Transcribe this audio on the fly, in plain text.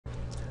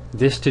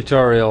This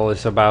tutorial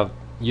is about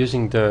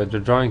using the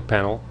drawing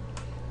panel.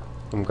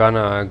 I'm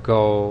gonna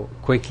go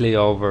quickly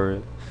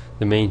over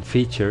the main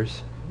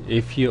features.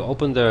 If you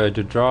open the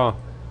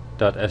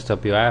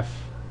draw.swf,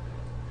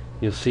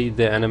 you'll see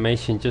the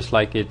animation just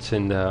like it's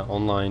in the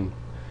online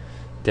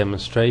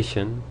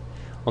demonstration.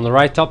 On the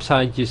right top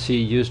side you see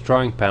use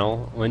drawing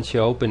panel. Once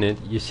you open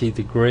it, you see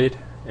the grid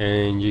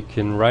and you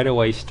can right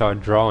away start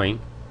drawing,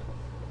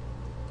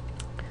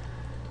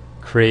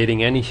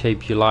 creating any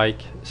shape you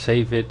like.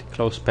 Save it,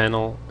 close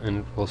panel, and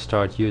it will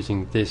start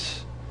using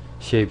this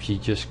shape you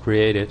just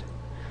created.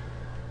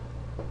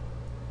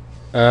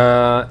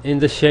 In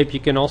the shape you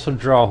can also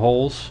draw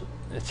holes.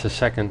 It's a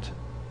second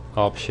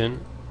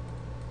option.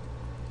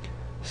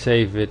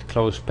 Save it,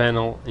 close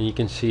panel, and you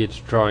can see it's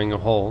drawing a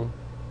hole.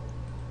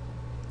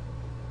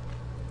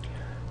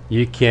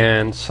 You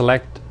can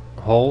select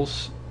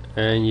holes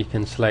and you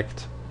can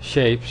select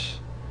shapes,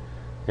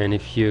 and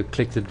if you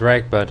click the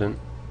drag button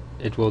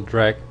it will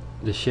drag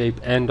the shape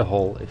and the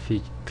hole. If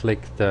you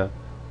click the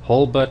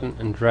hole button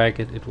and drag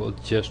it, it will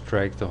just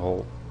drag the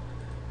hole.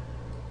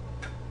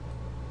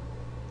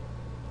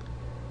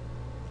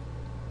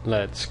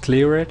 Let's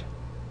clear it.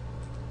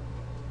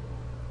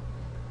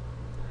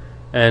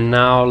 And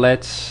now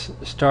let's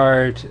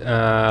start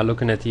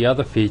looking at the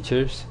other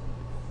features.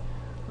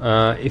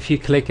 If you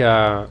click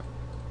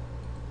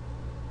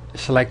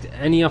select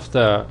any of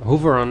the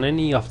hover on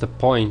any of the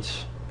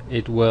points,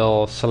 it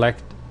will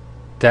select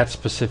that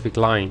specific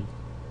line.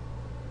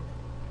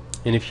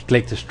 And if you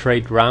click the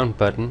straight round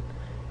button,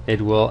 it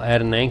will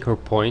add an anchor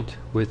point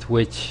with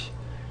which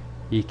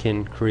you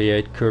can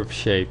create curved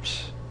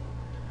shapes.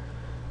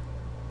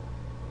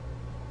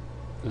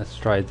 Let's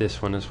try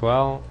this one as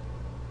well.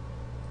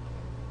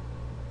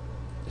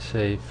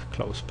 Save,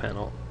 close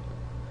panel.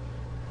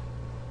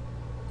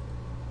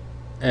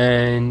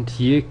 And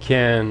you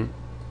can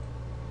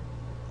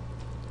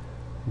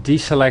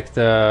deselect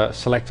the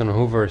select on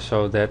hover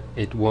so that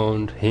it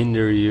won't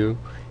hinder you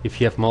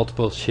if you have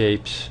multiple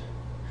shapes.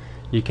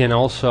 You can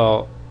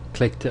also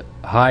click the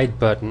hide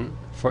button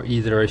for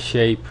either a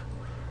shape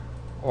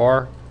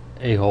or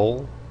a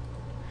hole,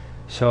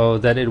 so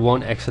that it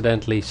won't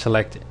accidentally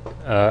select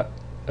a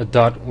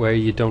dot where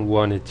you don't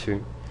want it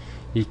to.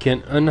 You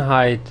can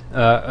unhide,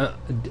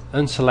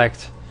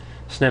 unselect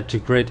snap to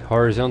grid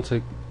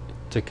horizontally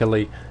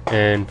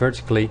and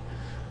vertically,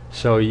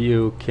 so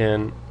you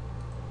can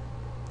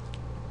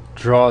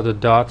draw the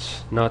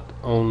dots not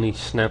only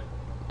snap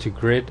to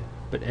grid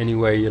but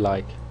anywhere you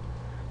like.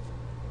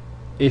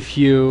 If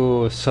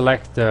you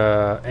select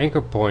the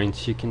anchor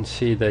points, you can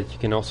see that you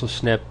can also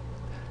snap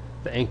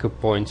the anchor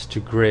points to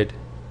grid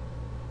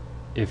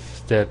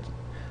if that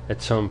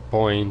at some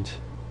point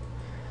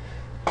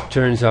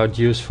turns out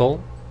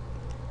useful.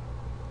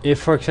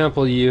 If for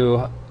example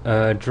you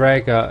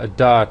drag a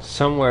dot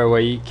somewhere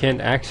where you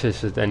can't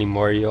access it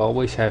anymore, you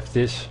always have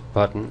this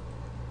button,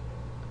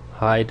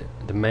 hide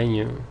the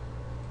menu,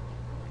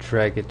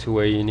 drag it to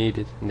where you need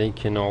it, and then you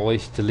can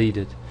always delete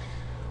it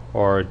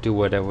or do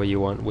whatever you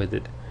want with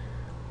it.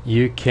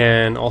 You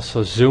can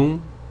also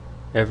zoom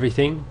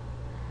everything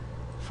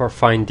for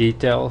fine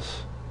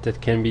details that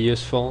can be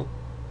useful.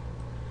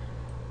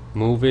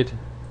 Move it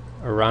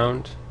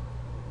around,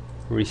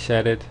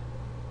 reset it.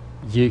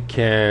 You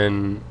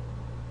can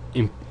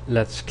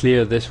let's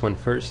clear this one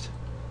first.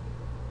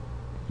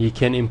 You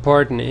can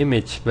import an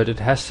image, but it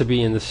has to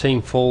be in the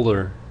same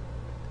folder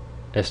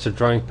as the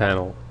drawing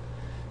panel.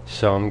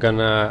 So I'm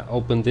gonna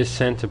open this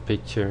center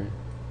picture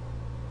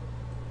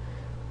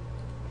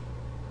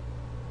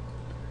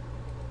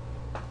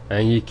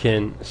and you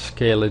can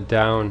scale it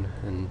down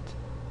and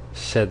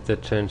set the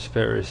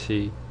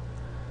transparency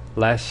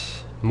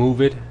less, move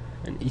it,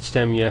 and each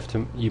time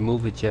you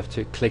move it, you have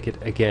to click it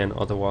again,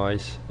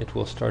 otherwise it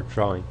will start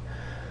drawing.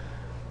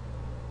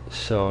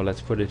 So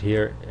let's put it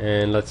here,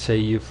 and let's say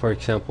you for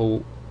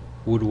example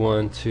would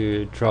want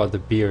to draw the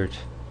beard.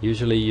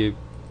 Usually you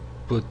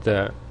put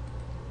the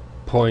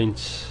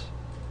points,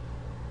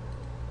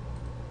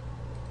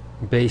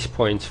 base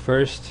points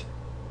first,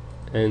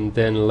 and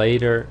then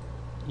later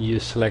you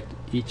select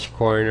each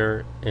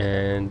corner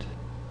and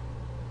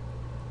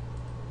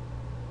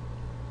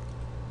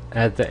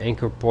add the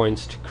anchor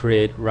points to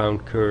create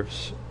round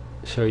curves,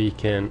 so you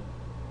can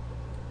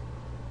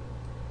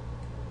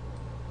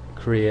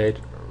create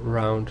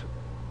round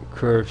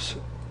curves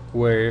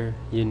where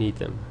you need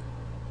them.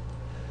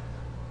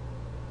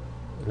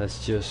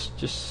 Let's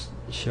just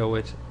show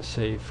it.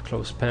 Save,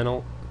 close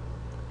panel.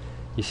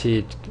 You see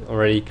it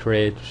already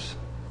creates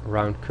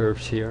round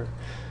curves here.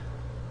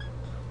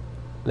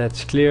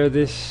 Let's clear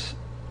this,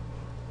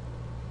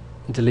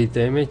 delete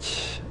the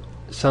image.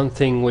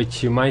 Something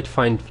which you might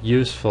find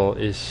useful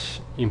is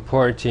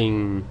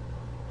importing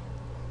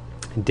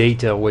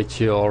data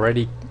which you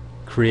already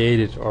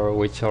created or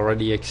which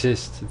already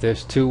exists.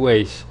 There's two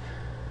ways.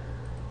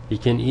 You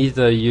can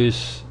either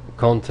use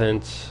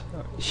contents,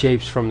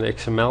 shapes from the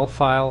XML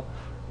file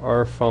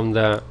or from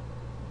the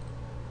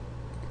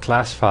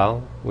class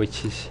file,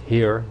 which is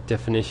here,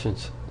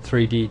 definitions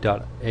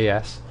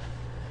 3d.as.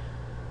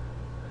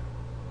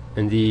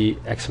 and the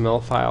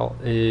XML file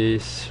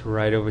is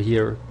right over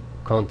here,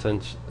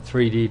 contents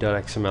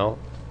 3d.xml.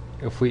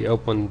 If we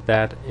open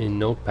that in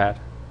Notepad,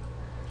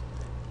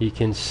 you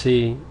can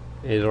see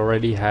it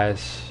already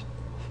has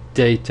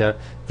data.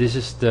 This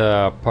is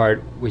the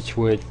part which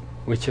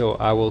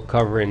I will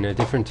cover in a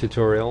different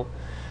tutorial,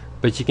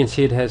 but you can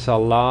see it has a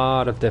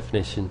lot of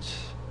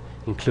definitions,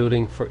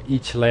 including for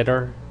each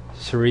letter,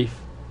 serif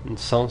and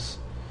sans,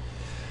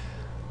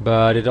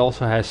 but it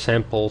also has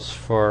samples.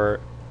 For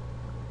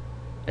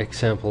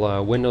example,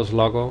 a Windows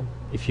logo.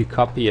 If you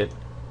copy it,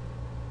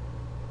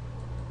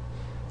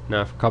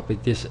 now I've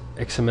copied this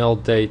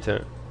XML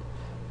data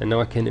and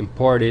now I can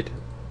import it.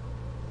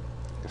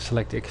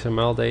 Select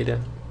XML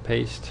data,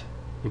 paste,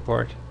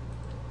 import.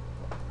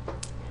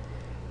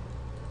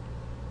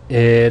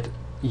 It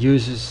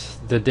uses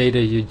the data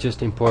you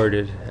just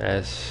imported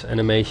as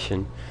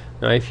animation.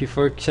 Now if you,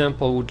 for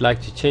example, would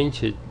like to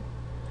change it,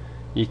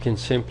 you can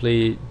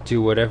simply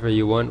do whatever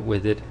you want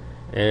with it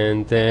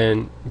and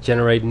then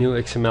generate new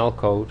XML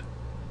code.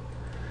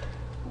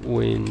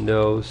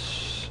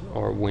 Windows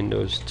or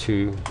Windows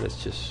 2,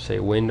 let's just say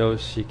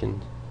Windows. You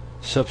can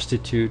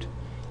substitute.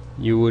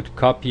 You would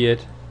copy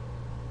it,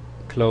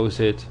 close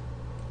it,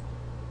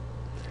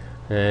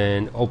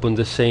 and open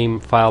the same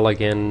file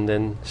again, and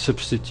then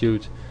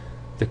substitute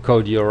the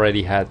code you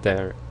already had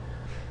there.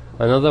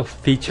 Another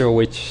feature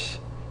which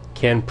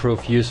can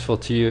prove useful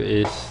to you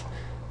is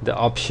the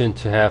option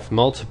to have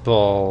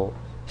multiple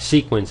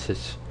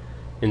sequences.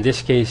 In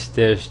this case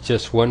there's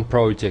just one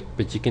project,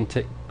 but you can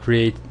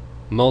create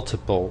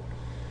multiple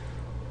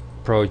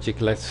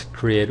projects. Let's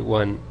create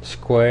one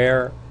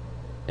square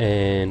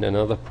and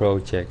another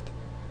project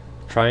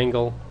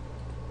triangle.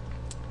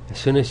 As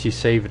soon as you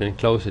save it and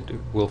close it, it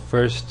will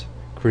first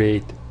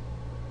create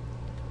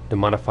the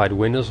modified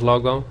Windows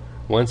logo.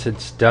 Once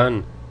it's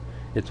done,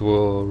 it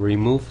will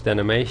remove the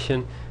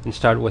animation and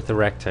start with the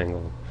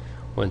rectangle.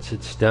 Once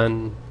it's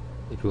done,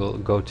 it will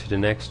go to the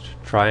next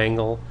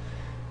triangle.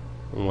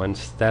 And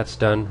once that's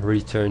done,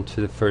 return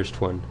to the first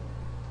one.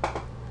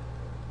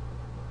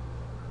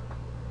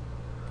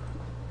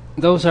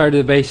 Those are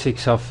the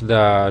basics of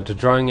the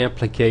drawing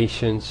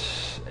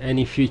applications.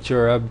 Any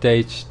future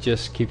updates,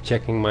 just keep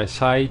checking my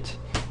site.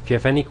 If you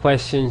have any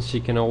questions,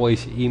 you can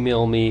always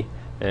email me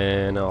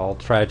and I'll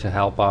try to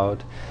help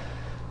out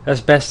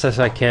as best as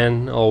I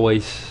can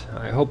always.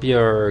 I hope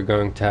you're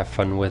going to have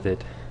fun with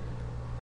it.